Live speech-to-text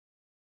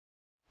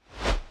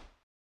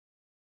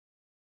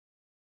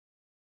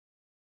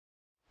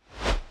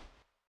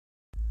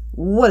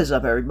What is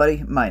up,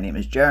 everybody? My name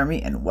is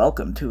Jeremy and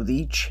welcome to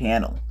the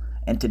channel.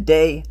 And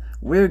today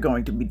we're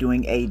going to be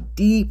doing a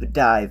deep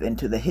dive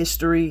into the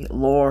history,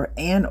 lore,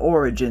 and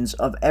origins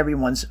of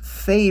everyone's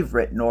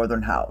favorite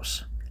northern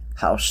house,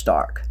 House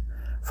Stark.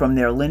 From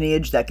their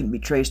lineage that can be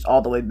traced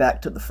all the way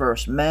back to the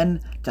first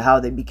men, to how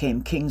they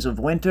became kings of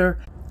winter,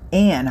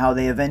 and how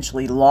they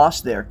eventually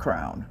lost their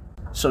crown.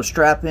 So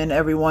strap in,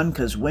 everyone,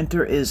 because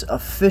winter is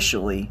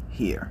officially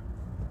here.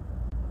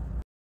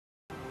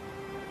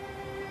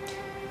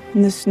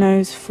 And the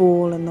snows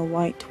fall and the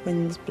white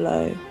winds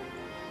blow.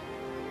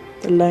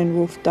 The lone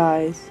wolf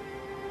dies,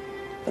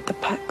 but the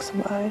pack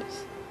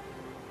survives.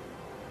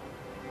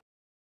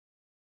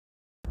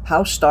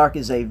 House Stark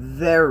is a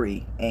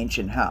very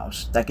ancient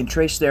house that can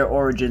trace their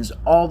origins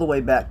all the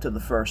way back to the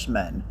first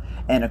men.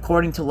 And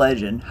according to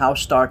legend,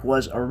 House Stark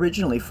was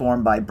originally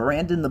formed by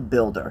Brandon the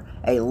Builder,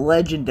 a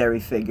legendary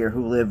figure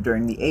who lived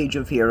during the Age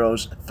of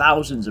Heroes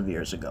thousands of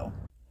years ago.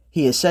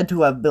 He is said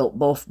to have built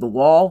both the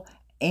Wall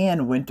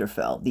and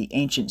Winterfell, the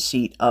ancient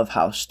seat of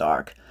House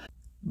Stark.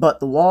 But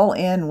the Wall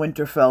and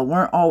Winterfell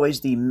weren't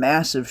always the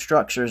massive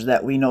structures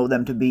that we know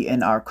them to be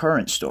in our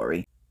current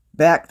story.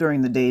 Back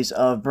during the days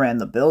of Bran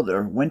the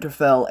Builder,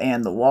 Winterfell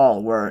and the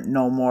Wall were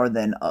no more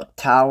than a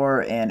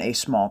tower and a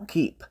small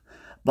keep.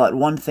 But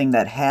one thing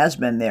that has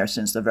been there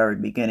since the very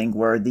beginning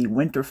were the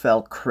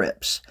Winterfell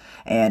crypts,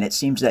 and it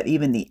seems that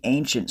even the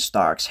ancient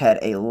Starks had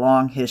a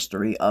long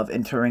history of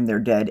interring their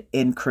dead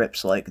in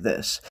crypts like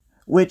this,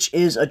 which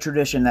is a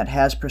tradition that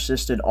has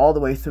persisted all the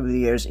way through the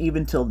years,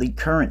 even till the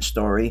current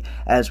story,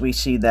 as we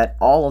see that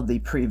all of the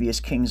previous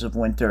Kings of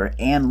Winter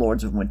and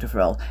Lords of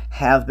Winterfell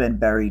have been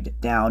buried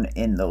down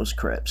in those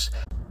crypts.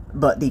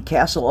 But the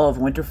Castle of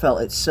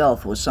Winterfell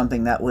itself was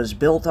something that was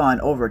built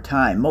on over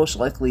time, most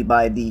likely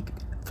by the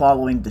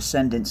following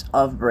descendants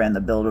of Bran the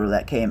Builder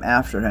that came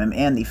after him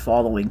and the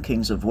following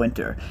Kings of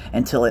Winter,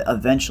 until it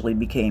eventually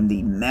became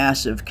the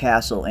massive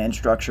castle and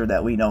structure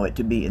that we know it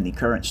to be in the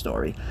current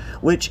story,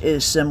 which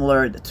is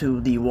similar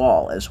to the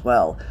Wall as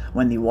well.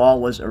 When the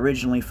Wall was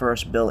originally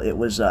first built, it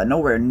was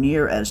nowhere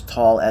near as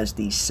tall as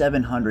the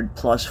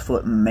 700+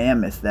 foot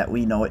mammoth that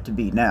we know it to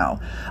be now.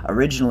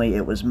 Originally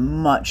it was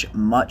much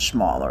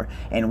smaller,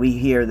 and we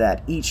hear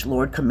that each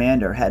Lord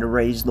Commander had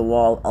raised the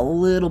Wall a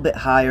little bit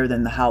higher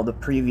than how the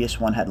previous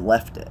one had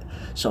left it.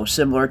 So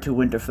similar to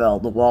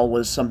Winterfell, the Wall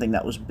was something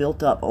that was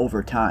built up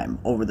over time,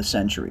 over the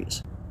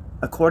centuries.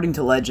 According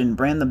to legend,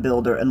 Bran the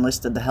Builder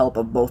enlisted the help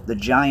of both the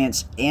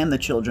giants and the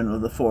children of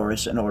the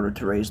forest in order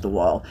to raise the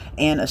Wall,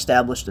 and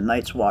established a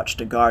Night's Watch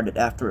to guard it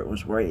after it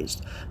was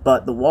raised.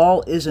 But the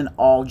Wall isn't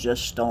all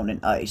just stone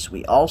and ice.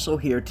 We also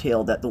hear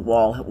tale that the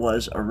Wall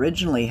was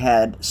originally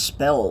had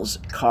spells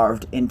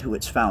carved into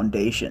its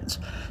foundations.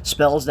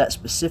 Spells that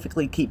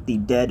specifically keep the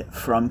dead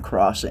from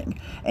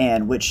crossing,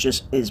 and which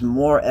just is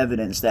more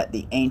evidence that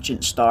the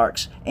ancient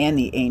Starks and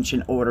the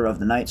ancient Order of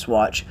the Night's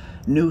Watch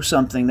knew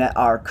something that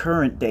our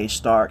current day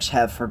Starks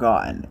have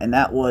forgotten, and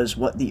that was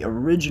what the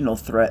original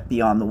threat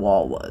beyond the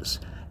Wall was: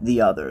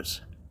 the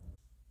others.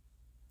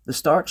 The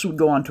Starks would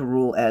go on to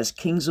rule as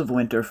Kings of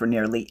Winter for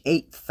nearly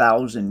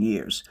 8,000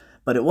 years,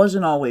 but it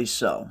wasn't always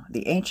so.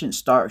 The ancient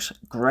Starks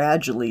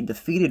gradually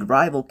defeated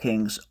rival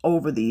kings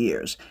over the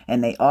years,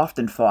 and they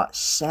often fought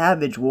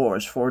savage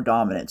wars for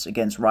dominance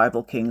against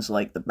rival kings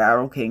like the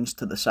Barrow Kings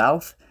to the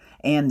south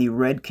and the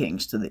Red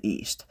Kings to the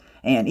east.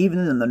 And even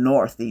in the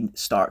north, the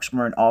Starks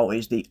weren't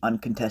always the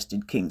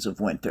uncontested Kings of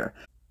Winter.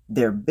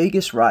 Their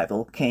biggest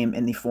rival came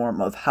in the form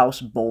of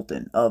House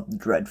Bolton of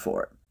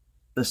Dreadfort.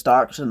 The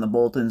Starks and the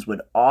Boltons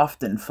would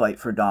often fight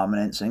for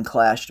dominance and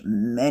clashed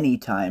many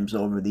times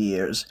over the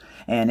years,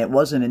 and it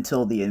wasn't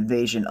until the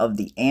invasion of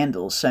the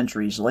Andals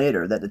centuries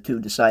later that the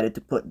two decided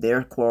to put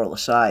their quarrel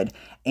aside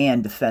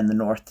and defend the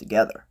north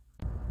together.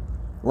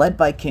 Led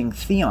by King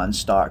Theon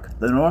Stark,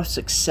 the North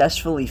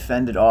successfully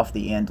fended off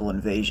the Andal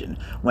invasion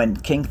when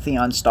King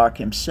Theon Stark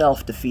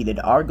himself defeated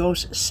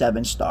Argos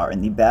 7-Star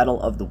in the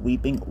Battle of the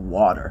Weeping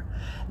Water.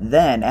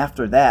 Then,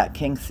 after that,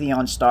 King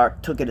Theon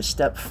Stark took it a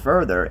step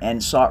further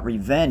and sought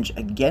revenge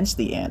against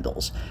the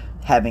Andals,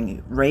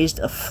 having raised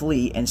a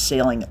fleet and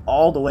sailing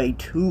all the way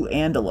to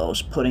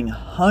Andalos, putting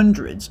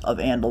hundreds of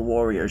Andal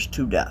warriors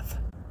to death.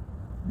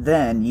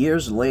 Then,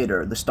 years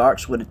later, the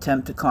Starks would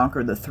attempt to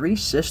conquer the Three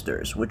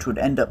Sisters, which would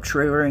end up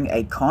triggering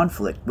a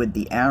conflict with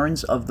the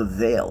Arryns of the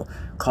Vale,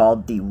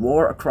 called the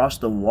War Across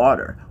the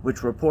Water,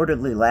 which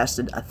reportedly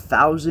lasted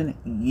 1,000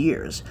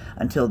 years,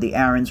 until the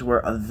Arryns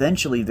were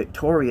eventually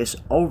victorious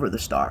over the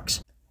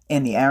Starks.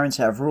 And the Arryns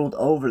have ruled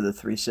over the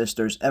Three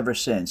Sisters ever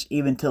since,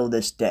 even till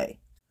this day.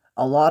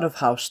 A lot of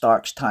House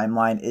Stark's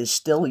timeline is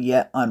still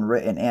yet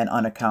unwritten and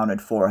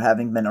unaccounted for,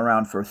 having been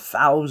around for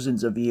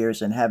thousands of years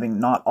and having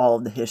not all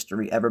of the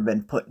history ever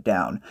been put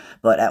down.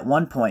 But at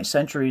one point,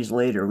 centuries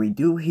later, we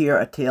do hear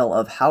a tale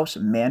of House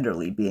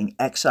Manderly being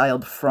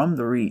exiled from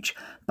the Reach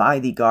by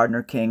the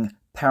Gardener King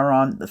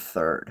Perron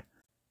III.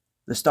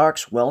 The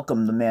Starks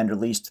welcomed the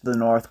Manderlys to the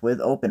north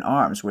with open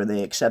arms, where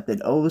they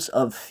accepted oaths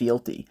of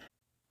fealty.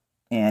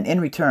 And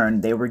in return,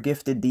 they were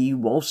gifted the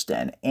Wolf's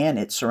Den and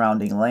its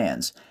surrounding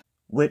lands.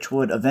 which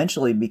would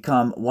eventually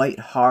become White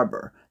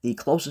Harbor, the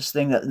closest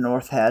thing that the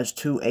North has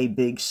to a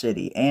big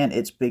city and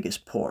its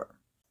biggest port.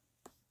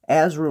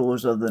 As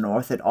rulers of the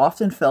North, it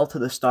often fell to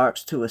the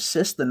Starks to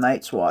assist the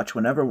Night's Watch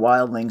whenever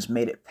wildlings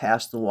made it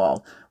past the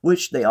Wall,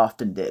 which they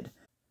often did.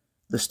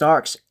 The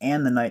Starks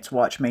and the Night's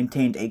Watch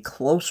maintained a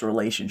close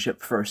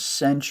relationship for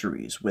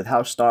centuries, with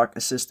House Stark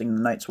assisting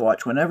the Night's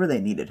Watch whenever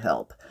they needed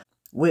help.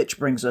 Which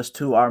brings us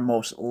to our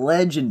most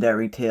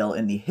legendary tale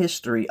in the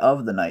history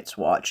of the Night's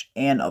Watch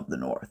and of the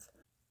North,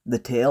 the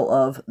tale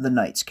of the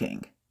Night's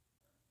King.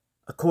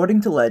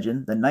 According to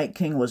legend, the Night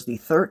King was the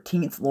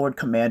 13th Lord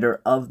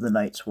Commander of the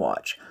Night's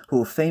Watch,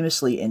 who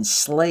famously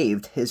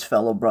enslaved his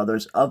fellow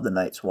brothers of the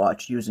Night's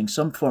Watch using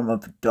some form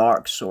of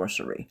dark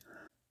sorcery.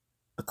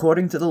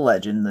 According to the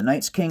legend, the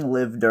Night's King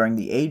lived during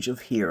the Age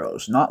of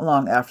Heroes, not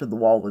long after the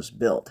Wall was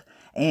built,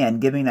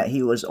 and given that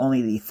he was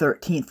only the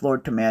 13th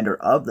Lord Commander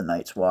of the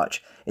Night's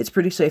Watch, it's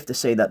pretty safe to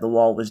say that the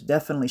Wall was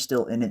definitely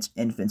still in its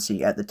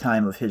infancy at the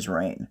time of his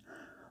reign.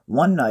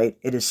 One night,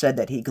 it is said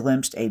that he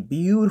glimpsed a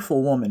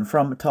beautiful woman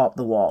from atop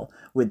the wall,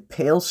 with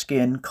pale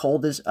skin,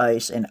 cold as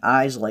ice, and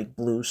eyes like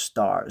blue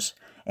stars.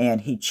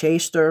 And he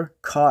chased her,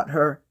 caught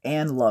her,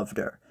 and loved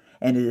her.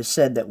 And it is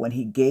said that when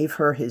he gave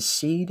her his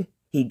seed,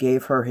 he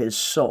gave her his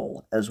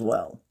soul as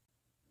well.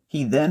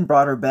 He then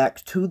brought her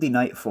back to the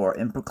Night Fort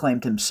and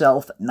proclaimed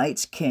himself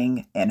Night's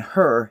King and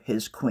her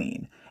his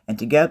queen. And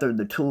together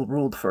the two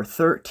ruled for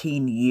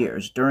 13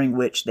 years, during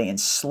which they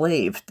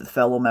enslaved the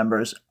fellow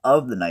members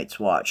of the Night's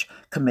Watch,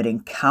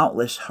 committing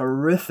countless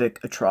horrific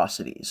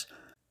atrocities.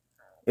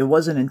 It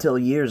wasn't until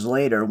years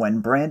later when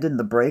Brandon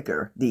the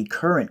Breaker, the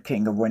current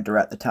King of Winter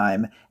at the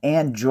time,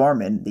 and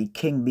Jormund, the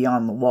King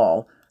Beyond the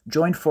Wall,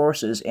 joined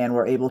forces and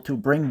were able to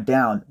bring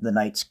down the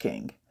Night's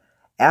King.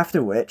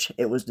 After which,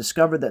 it was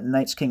discovered that the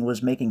Night's King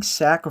was making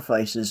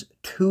sacrifices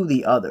to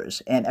the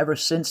others, and ever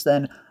since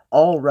then,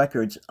 all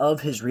records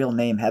of his real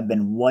name have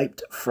been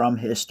wiped from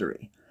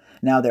history.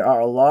 Now, there are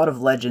a lot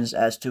of legends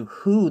as to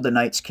who the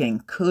Night's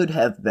King could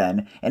have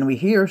been, and we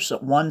hear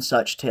one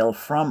such tale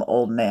from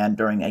Old Nan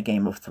during A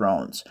Game of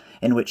Thrones,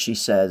 in which she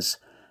says,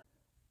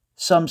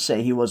 "Some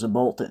say he was a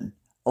Bolton,"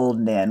 Old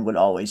Nan would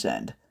always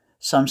end.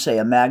 "Some say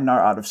a Magnar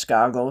out of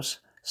Skargos,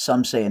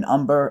 some say an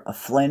Umber, a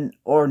Flint,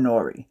 or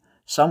Nori.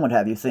 Some would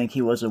have you think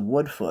he was a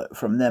Woodfoot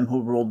from them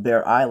who ruled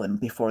Bear Island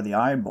before the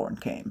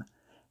Ironborn came.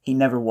 He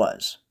never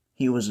was.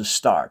 He was a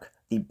Stark,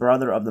 the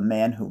brother of the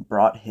man who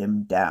brought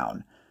him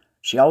down."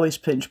 She always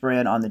pinched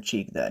Bran on the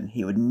cheek then.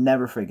 He would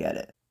never forget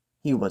it.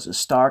 He was a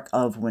Stark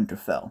of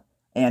Winterfell.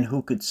 And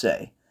who could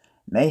say?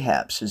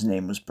 Mayhaps his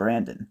name was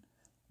Brandon.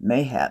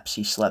 Mayhaps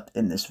he slept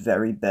in this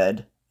very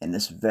bed, in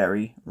this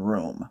very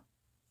room.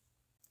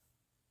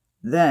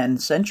 Then,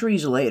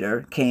 centuries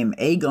later, came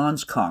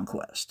Aegon's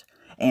conquest.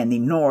 And the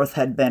North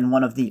had been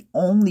one of the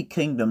only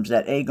kingdoms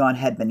that Aegon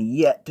had been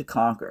yet to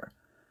conquer.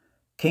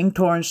 King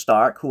Torrhen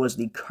Stark, who was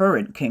the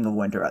current King of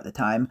Winter at the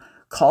time,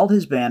 called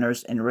his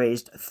banners and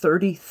raised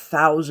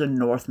 30,000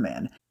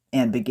 Northmen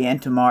and began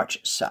to march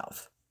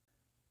south.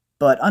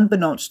 But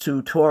unbeknownst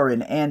to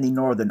Torrhen and the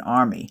Northern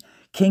Army,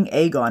 King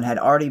Aegon had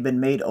already been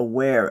made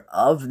aware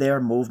of their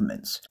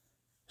movements.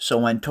 So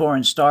when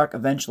Torrhen Stark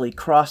eventually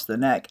crossed the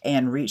Neck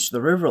and reached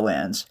the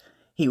Riverlands,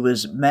 he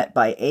was met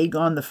by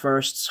Aegon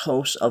I's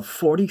host of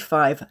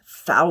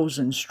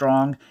 45,000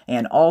 strong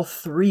and all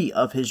three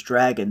of his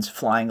dragons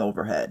flying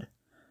overhead.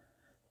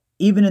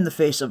 Even in the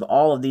face of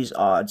all of these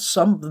odds,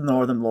 some of the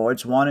Northern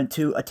Lords wanted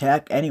to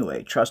attack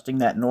anyway, trusting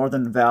that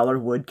Northern valor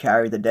would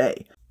carry the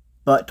day.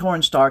 But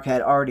Torrhen Stark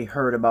had already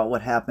heard about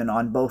what happened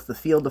on both the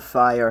Field of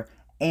Fire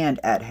and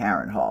at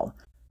Harrenhal.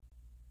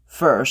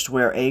 First,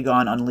 where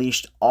Aegon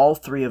unleashed all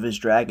three of his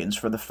dragons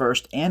for the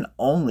first and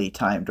only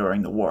time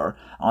during the war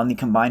on the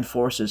combined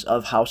forces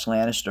of House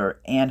Lannister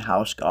and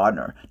House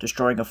Gardner,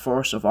 destroying a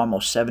force of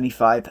almost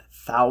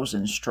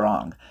 75,000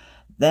 strong.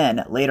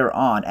 Then, later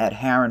on at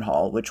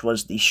Harrenhal, which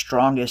was the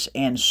strongest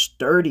and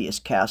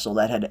sturdiest castle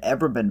that had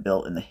ever been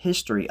built in the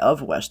history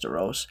of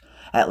Westeros,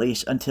 at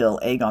least until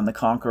Aegon the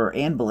Conqueror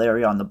and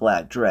Balerion the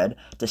Black Dread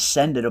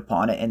descended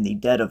upon it in the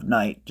dead of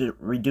night,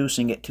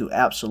 reducing it to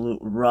absolute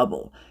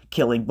rubble,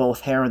 killing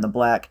both Harren the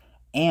Black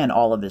and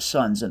all of his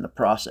sons in the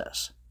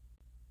process.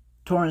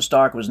 Torrhen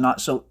Stark was not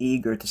so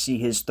eager to see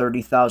his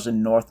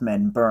 30,000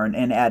 Northmen burn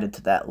and added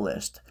to that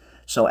list.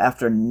 So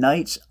after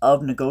nights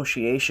of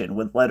negotiation,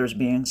 with letters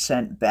being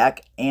sent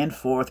back and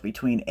forth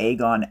between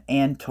Aegon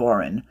and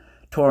Torrhen,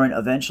 Torrhen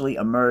eventually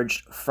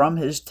emerged from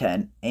his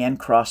tent and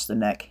crossed the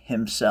Neck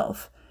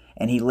himself,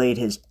 and he laid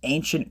his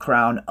ancient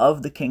crown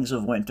of the Kings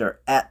of Winter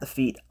at the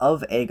feet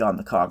of Aegon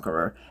the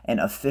Conqueror and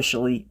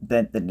officially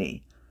bent the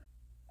knee.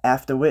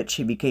 After which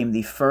he became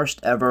the first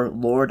ever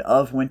Lord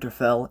of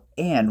Winterfell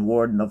and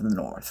Warden of the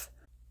North,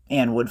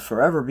 and would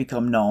forever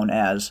become known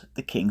as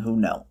the King Who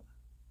Knelt.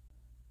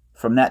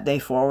 From that day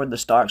forward, the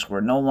Starks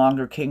were no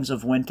longer Kings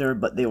of Winter,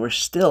 but they were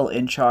still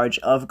in charge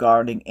of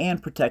guarding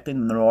and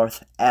protecting the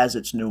North as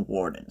its new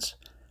wardens.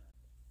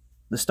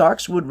 The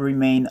Starks would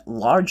remain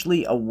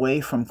largely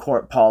away from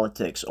court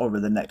politics over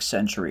the next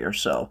century or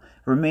so,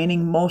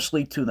 remaining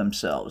mostly to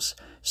themselves,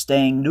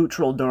 staying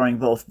neutral during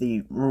both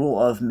the rule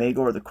of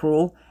Maegor the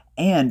Cruel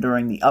and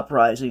during the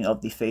uprising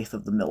of the Faith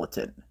of the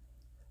Militant.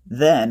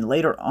 Then,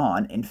 later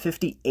on, in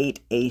 58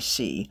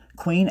 AC,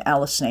 Queen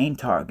Alysanne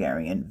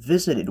Targaryen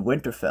visited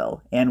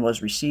Winterfell and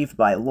was received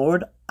by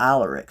Lord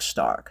Alaric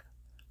Stark,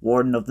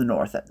 Warden of the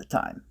North at the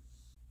time.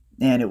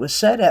 And it was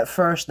said at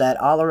first that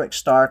Alaric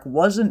Stark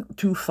wasn't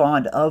too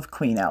fond of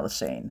Queen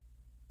Alysanne,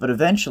 but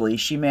eventually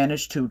she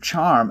managed to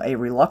charm a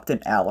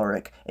reluctant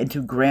Alaric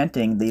into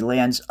granting the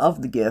lands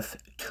of the gift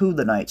to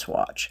the Night's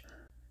Watch.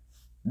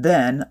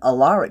 Then,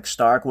 Alaric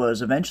Stark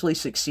was eventually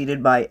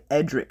succeeded by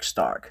Edric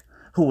Stark,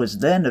 who was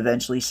then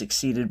eventually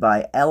succeeded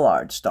by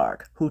Ellared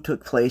Stark, who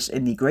took place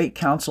in the Great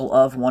Council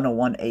of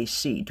 101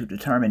 AC to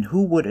determine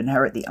who would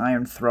inherit the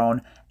Iron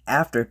Throne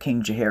after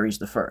King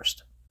Jaehaerys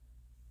I.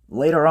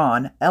 Later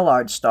on,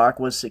 Ellared Stark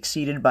was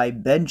succeeded by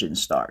Benjen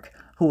Stark,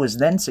 who was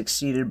then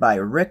succeeded by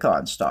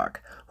Rickon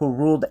Stark, who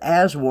ruled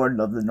as Warden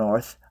of the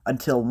North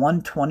until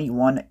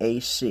 121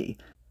 AC.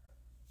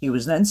 He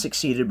was then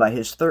succeeded by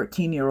his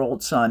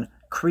 13-year-old son,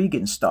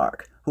 Cregan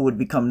Stark, who would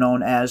become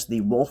known as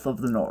the Wolf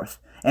of the North,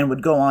 and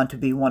would go on to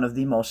be one of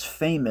the most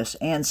famous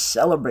and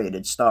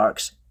celebrated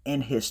Starks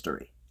in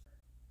history.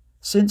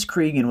 Since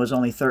Cregan was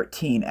only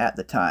 13 at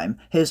the time,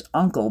 his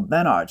uncle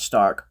Bernard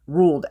Stark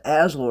ruled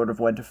as Lord of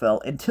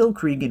Winterfell until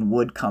Cregan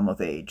would come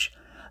of age.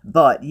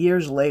 But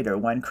years later,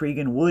 when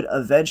Cregan would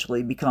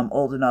eventually become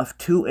old enough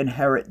to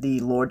inherit the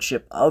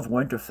lordship of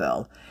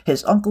Winterfell,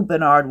 his uncle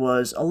Bernard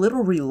was a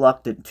little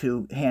reluctant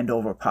to hand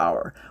over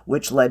power,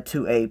 which led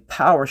to a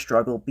power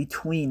struggle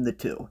between the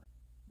two.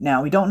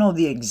 Now, we don't know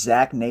the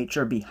exact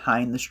nature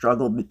behind the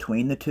struggle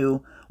between the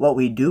two. What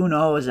we do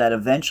know is that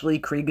eventually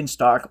Cregan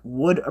Stark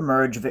would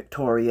emerge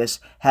victorious,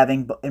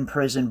 having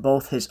imprisoned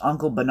both his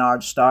uncle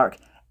Bernard Stark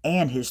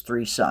and his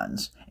 3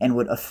 sons, and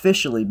would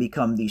officially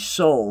become the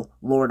sole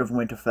Lord of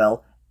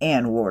Winterfell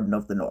and Warden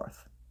of the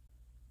North.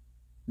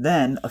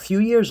 Then, a few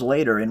years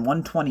later, in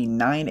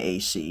 129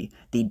 AC,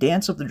 the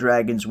Dance of the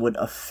Dragons would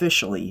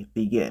officially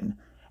begin.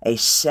 A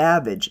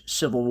savage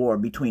civil war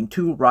between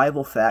 2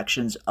 rival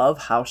factions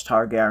of House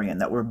Targaryen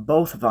that were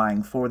both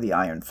vying for the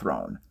Iron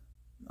Throne.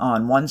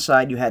 On one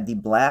side you had the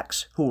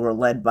Blacks, who were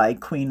led by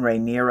Queen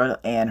Rhaenyra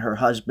and her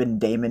husband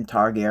Daemon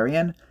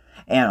Targaryen,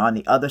 and on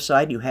the other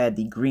side you had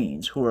the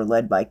Greens, who were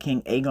led by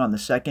King Aegon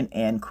II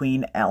and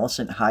Queen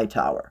Alicent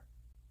Hightower.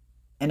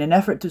 In an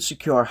effort to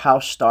secure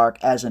House Stark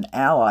as an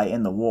ally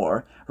in the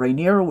war,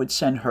 Rhaenyra would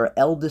send her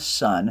eldest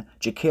son,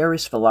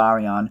 Jacaerys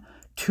Velaryon,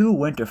 to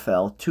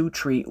Winterfell to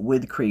treat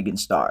with Cregan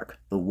Stark,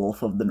 the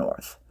Wolf of the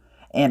North.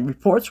 And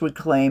reports would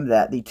claim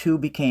that the two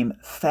became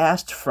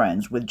fast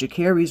friends, with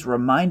Jacaerys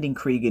reminding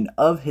Cregan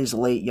of his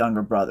late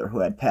younger brother who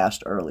had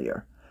passed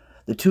earlier.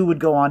 The two would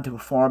go on to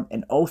perform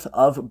an oath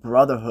of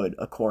brotherhood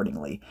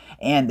accordingly,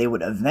 and they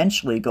would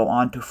eventually go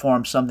on to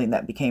form something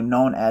that became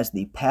known as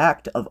the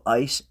Pact of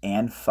Ice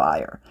and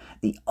Fire,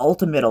 the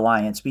ultimate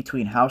alliance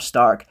between House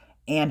Stark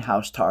and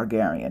House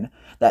Targaryen,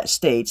 that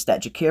states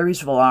that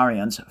Jacaerys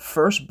Velaryon's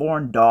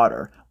firstborn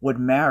daughter would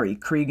marry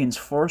Cregan's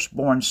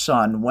firstborn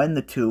son when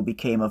the two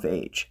became of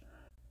age.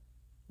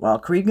 While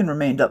Cregan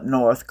remained up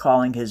north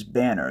calling his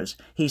banners,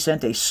 he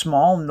sent a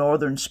small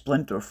northern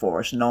splinter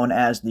force known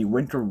as the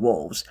Winter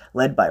Wolves,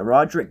 led by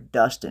Roderick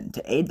Dustin,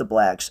 to aid the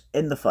Blacks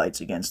in the fights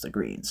against the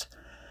Greens.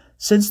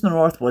 Since the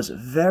north was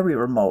very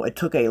remote, it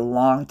took a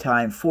long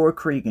time for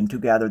Cregan to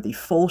gather the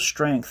full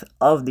strength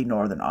of the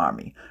northern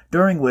army,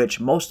 during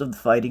which most of the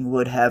fighting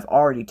would have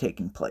already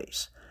taken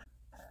place.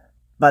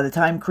 By the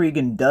time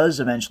Cregan does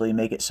eventually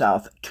make it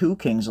south to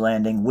King's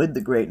Landing with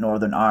the Great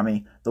Northern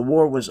Army, the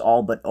war was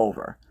all but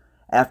over.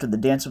 After the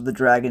Dance of the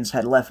Dragons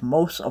had left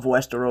most of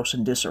Westeros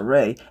in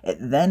disarray, it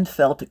then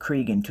fell to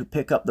Cregan to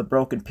pick up the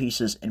broken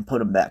pieces and put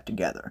them back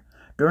together,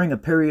 during a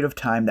period of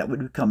time that would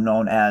become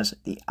known as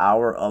the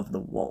Hour of the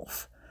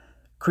Wolf.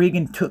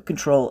 Cregan took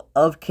control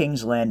of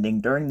King's Landing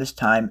during this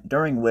time,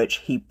 during which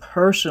he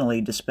personally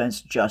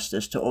dispensed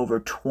justice to over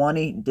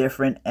 20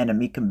 different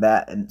enemy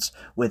combatants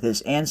with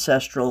his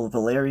ancestral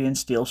Valyrian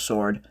steel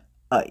sword,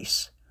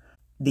 Ice,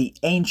 the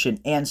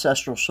ancient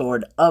ancestral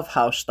sword of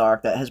House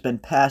Stark that has been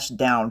passed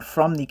down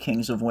from the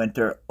Kings of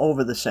Winter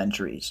over the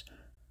centuries.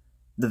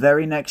 The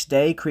very next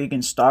day,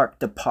 Cregan Stark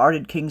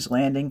departed King's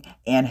Landing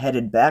and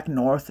headed back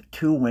north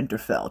to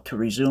Winterfell to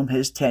resume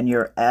his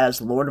tenure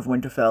as Lord of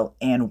Winterfell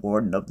and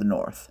Warden of the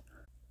North.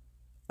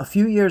 A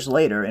few years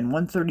later, in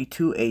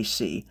 132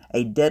 AC,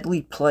 a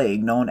deadly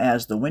plague known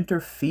as the Winter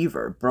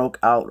Fever broke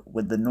out,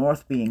 with the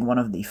North being one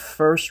of the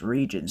first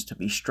regions to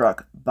be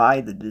struck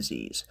by the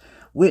disease,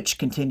 which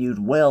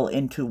continued well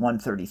into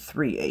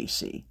 133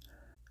 AC.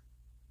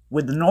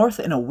 With the North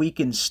in a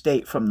weakened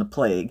state from the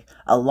plague,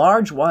 a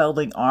large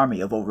wildling army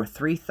of over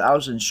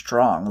 3,000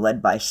 strong,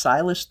 led by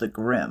Silas the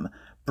Grim,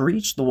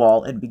 breached the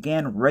wall and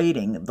began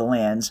raiding the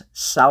lands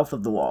south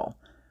of the wall.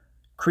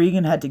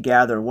 Cregan had to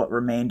gather what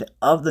remained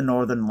of the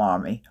Northern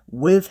Army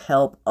with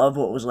help of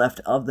what was left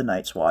of the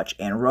Night's Watch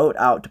and rode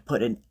out to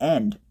put an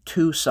end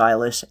to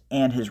Silas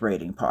and his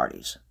raiding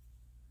parties.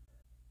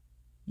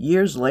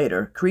 Years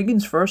later,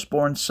 Cregan's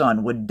firstborn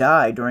son would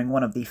die during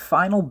one of the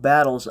final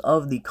battles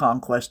of the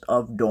conquest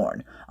of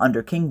Dorne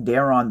under King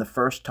Daeron I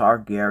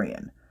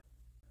Targaryen,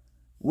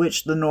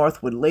 which the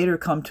North would later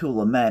come to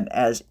lament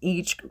as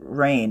each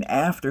reign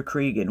after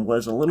Cregan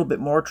was a little bit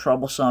more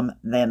troublesome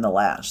than the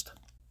last.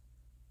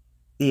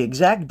 The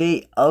exact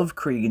date of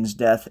Cregan's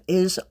death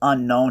is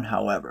unknown,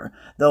 however,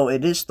 though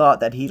it is thought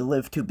that he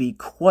lived to be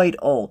quite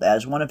old,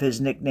 as one of his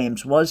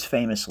nicknames was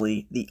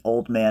famously the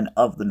Old Man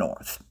of the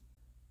North.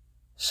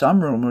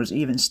 Some rumors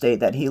even state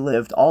that he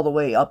lived all the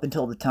way up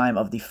until the time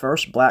of the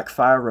First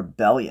Blackfyre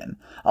Rebellion,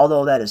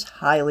 although that is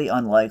highly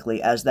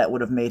unlikely, as that would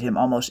have made him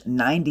almost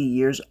 90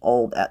 years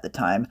old at the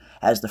time,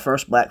 as the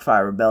First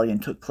Blackfyre Rebellion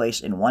took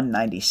place in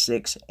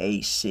 196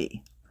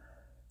 AC.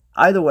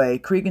 Either way,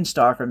 Cregan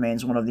Stark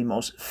remains one of the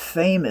most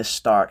famous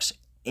Starks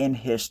in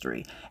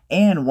history,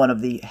 and one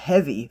of the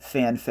heavy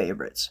fan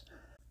favorites.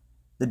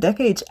 The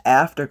decades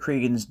after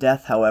Cregan's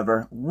death,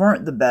 however,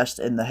 weren't the best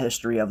in the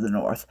history of the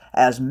North,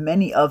 as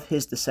many of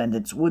his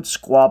descendants would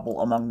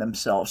squabble among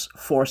themselves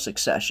for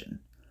succession.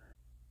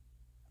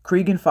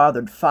 Cregan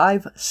fathered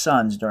 5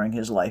 sons during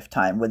his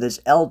lifetime, with his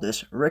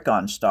eldest,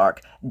 Rickon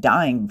Stark,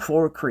 dying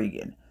before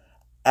Cregan.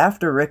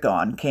 After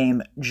Rickon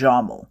came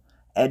Jommal,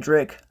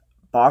 Edric,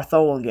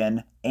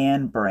 Bartholomew,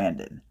 and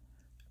Brandon.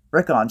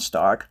 Rickon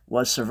Stark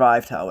was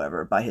survived,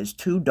 however, by his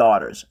 2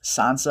 daughters,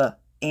 Sansa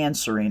and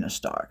Serena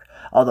Stark,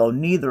 although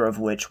neither of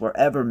which were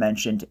ever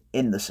mentioned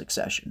in the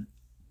succession.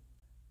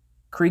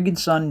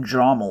 Cregan's son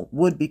Jommal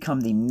would become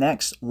the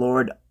next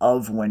Lord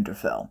of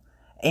Winterfell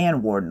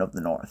and Warden of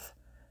the North.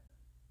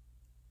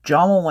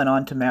 Jommal went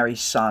on to marry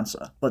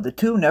Sansa, but the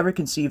two never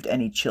conceived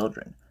any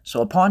children,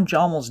 so upon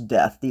Jommal's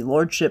death the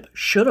lordship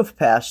should have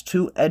passed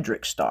to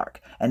Edric Stark,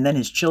 and then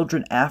his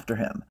children after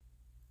him.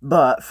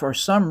 But for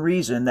some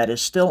reason that is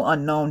still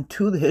unknown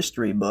to the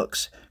history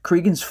books,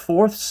 Cregan's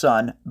 4th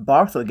son,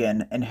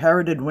 Bartholomew,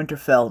 inherited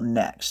Winterfell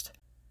next.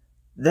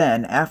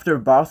 Then, after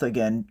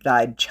Bartholomew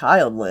died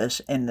childless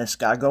in the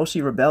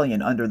Scargosi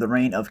Rebellion under the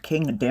reign of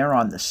King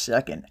Daeron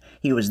II,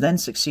 he was then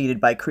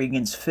succeeded by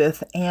Cregan's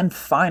 5th and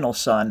final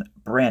son,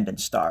 Brandon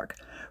Stark,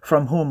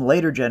 from whom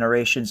later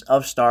generations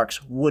of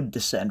Starks would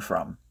descend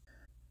from.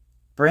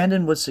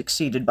 Brandon was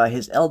succeeded by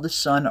his eldest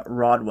son,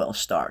 Rodwell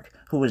Stark,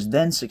 who was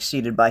then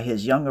succeeded by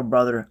his younger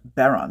brother,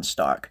 Baron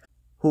Stark,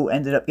 who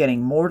ended up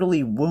getting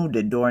mortally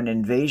wounded during an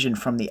invasion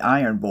from the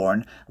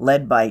Ironborn,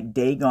 led by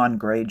Dagon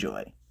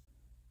Greyjoy.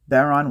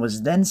 Baron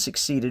was then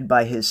succeeded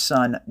by his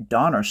son,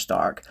 Donner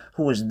Stark,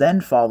 who was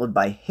then followed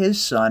by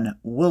his son,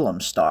 Willem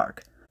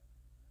Stark.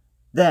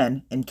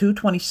 Then, in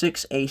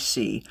 226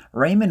 AC,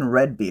 Raymond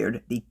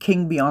Redbeard, the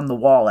king beyond the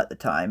wall at the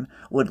time,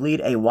 would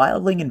lead a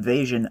wildling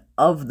invasion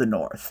of the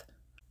North.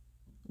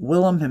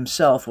 Willem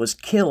himself was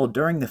killed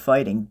during the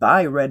fighting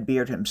by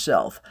Redbeard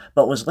himself,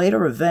 but was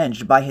later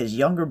avenged by his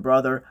younger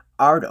brother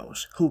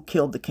Ardos, who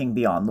killed the king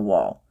beyond the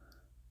wall.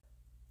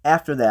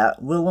 After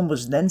that, Willem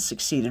was then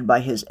succeeded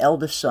by his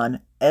eldest son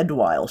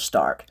Edwyle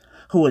Stark,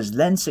 who was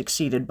then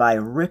succeeded by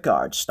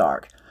Rickard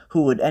Stark,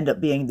 who would end up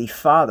being the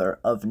father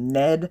of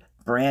Ned,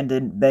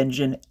 Brandon,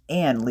 Benjen,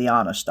 and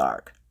Lyanna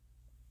Stark.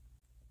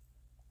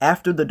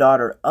 After the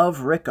daughter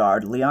of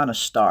Rickard, Lyanna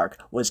Stark,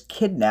 was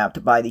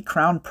kidnapped by the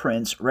Crown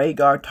Prince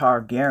Rhaegar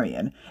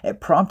Targaryen,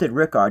 it prompted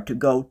Rickard to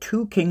go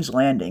to King's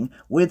Landing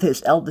with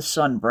his eldest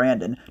son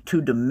Brandon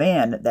to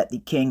demand that the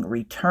king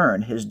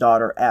return his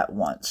daughter at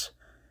once.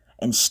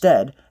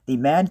 Instead, the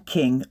Mad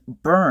King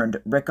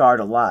burned Rickard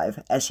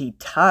alive as he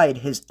tied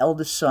his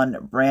eldest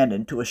son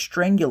Brandon to a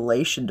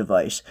strangulation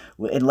device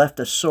and left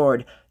a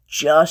sword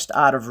just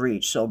out of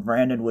reach so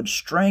Brandon would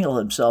strangle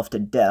himself to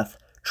death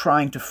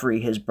trying to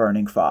free his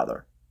burning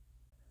father.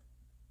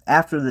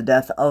 After the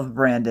death of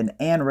Brandon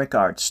and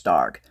Rickard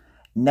Stark,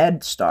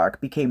 Ned Stark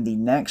became the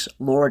next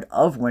Lord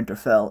of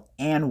Winterfell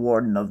and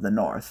Warden of the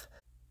North,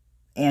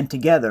 and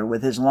together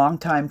with his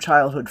longtime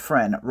childhood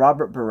friend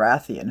Robert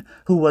Baratheon,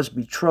 who was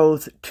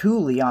betrothed to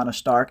Lyanna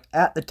Stark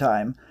at the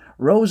time,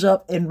 rose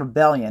up in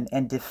rebellion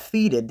and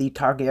defeated the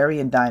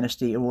Targaryen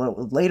dynasty in what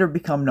would later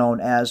become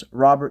known as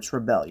Robert's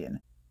Rebellion.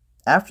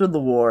 After the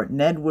war,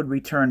 Ned would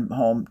return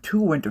home to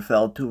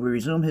Winterfell to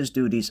resume his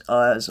duties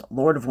as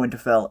Lord of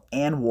Winterfell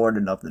and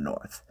Warden of the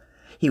North.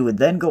 He would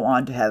then go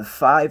on to have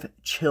 5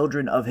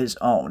 children of his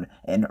own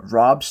in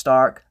Robb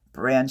Stark,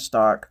 Bran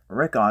Stark,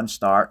 Rickon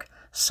Stark,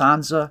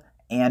 Sansa,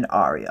 and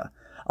Arya,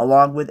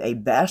 along with a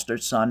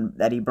bastard son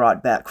that he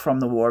brought back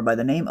from the war by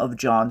the name of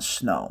Jon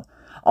Snow,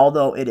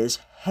 although it is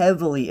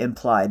heavily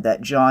implied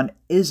that Jon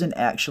isn't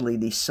actually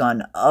the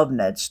son of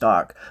Ned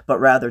Stark, but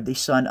rather the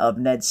son of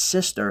Ned's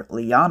sister,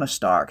 Lyanna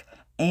Stark,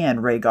 and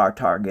Rhaegar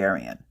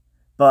Targaryen.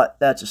 But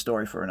that's a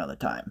story for another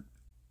time.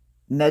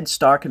 Ned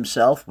Stark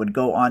himself would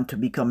go on to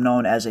become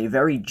known as a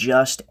very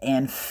just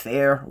and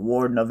fair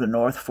Warden of the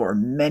North for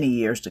many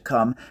years to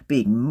come,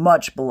 being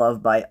much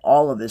beloved by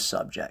all of his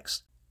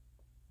subjects.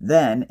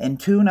 Then, in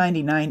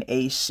 299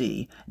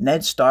 AC,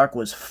 Ned Stark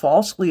was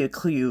falsely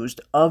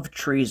accused of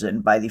treason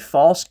by the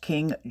false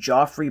king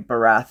Joffrey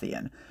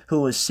Baratheon,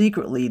 who was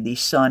secretly the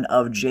son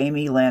of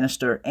Jaime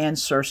Lannister and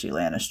Cersei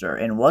Lannister,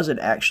 and wasn't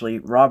actually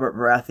Robert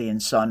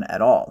Baratheon's son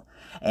at all.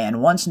 And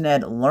once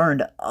Ned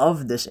learned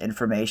of this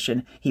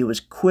information, he was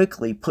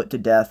quickly put to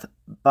death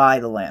by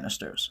the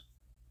Lannisters.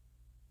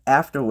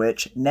 After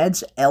which,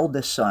 Ned's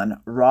eldest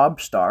son, Robb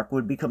Stark,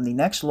 would become the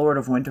next Lord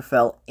of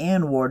Winterfell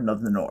and Warden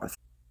of the North.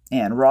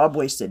 And Robb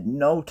wasted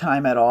no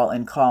time at all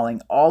in calling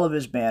all of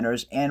his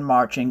banners and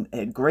marching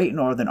a great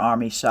northern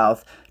army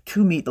south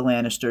to meet the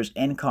Lannisters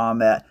in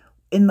combat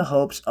in the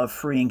hopes of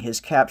freeing his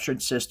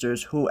captured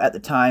sisters, who at the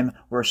time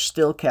were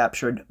still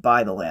captured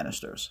by the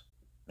Lannisters.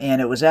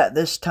 And it was at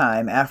this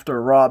time,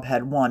 after Robb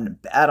had won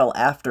battle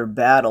after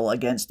battle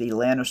against the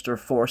Lannister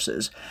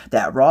forces,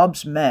 that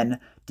Robb's men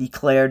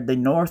declared the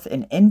North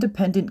an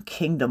independent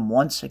kingdom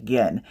once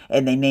again,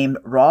 and they named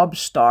Robb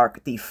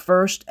Stark the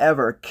first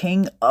ever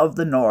King of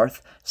the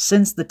North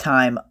since the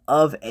time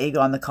of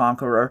Aegon the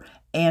Conqueror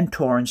and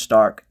Torrhen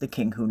Stark, the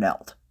King who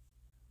knelt.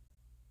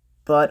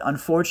 But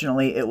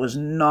unfortunately, it was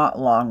not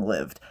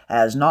long-lived,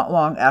 as not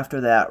long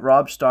after that,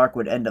 Robb Stark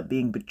would end up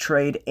being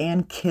betrayed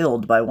and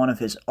killed by one of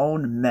his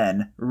own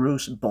men,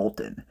 Roose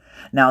Bolton.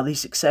 Now, the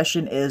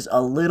succession is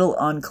a little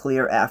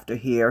unclear after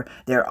here.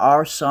 There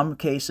are some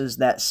cases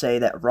that say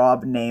that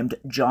Robb named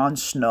Jon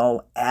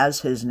Snow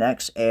as his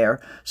next heir,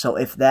 so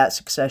if that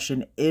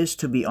succession is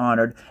to be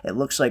honored, it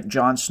looks like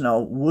Jon Snow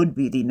would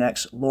be the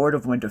next Lord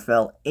of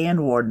Winterfell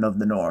and Warden of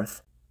the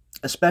North,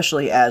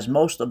 especially as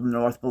most of the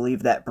North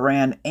believe that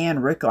Bran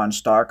and Rickon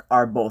Stark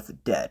are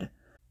both dead.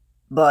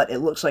 But it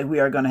looks like we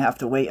are going to have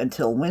to wait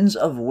until Winds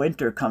of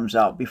Winter comes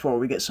out before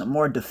we get some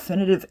more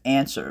definitive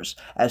answers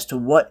as to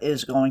what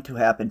is going to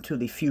happen to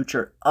the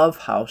future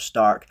of House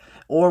Stark,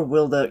 or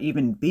will there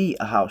even be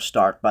a House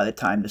Stark by the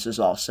time this is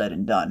all said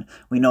and done.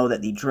 We know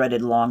that the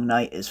dreaded Long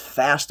Night is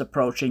fast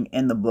approaching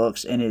in the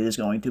books, and it is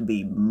going to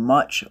be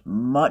much,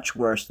 much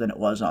worse than it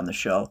was on the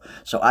show.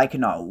 So I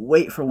cannot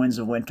wait for Winds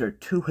of Winter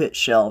to hit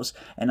shelves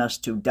and us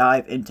to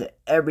dive into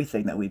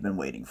everything that we've been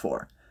waiting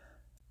for.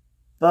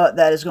 But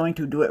that is going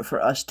to do it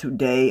for us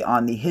today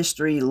on the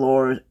history,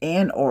 lore,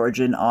 and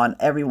origin on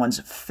everyone's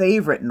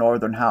favorite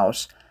northern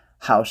house,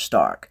 House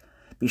Stark.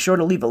 Be sure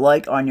to leave a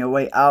like on your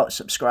way out,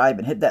 subscribe,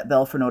 and hit that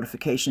bell for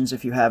notifications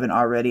if you haven't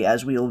already,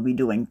 as we will be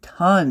doing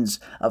tons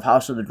of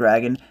House of the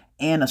Dragon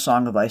and A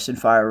Song of Ice and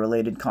Fire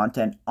related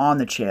content on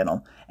the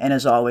channel. And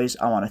as always,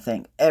 I want to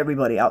thank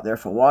everybody out there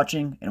for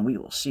watching, and we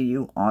will see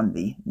you on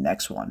the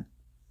next one.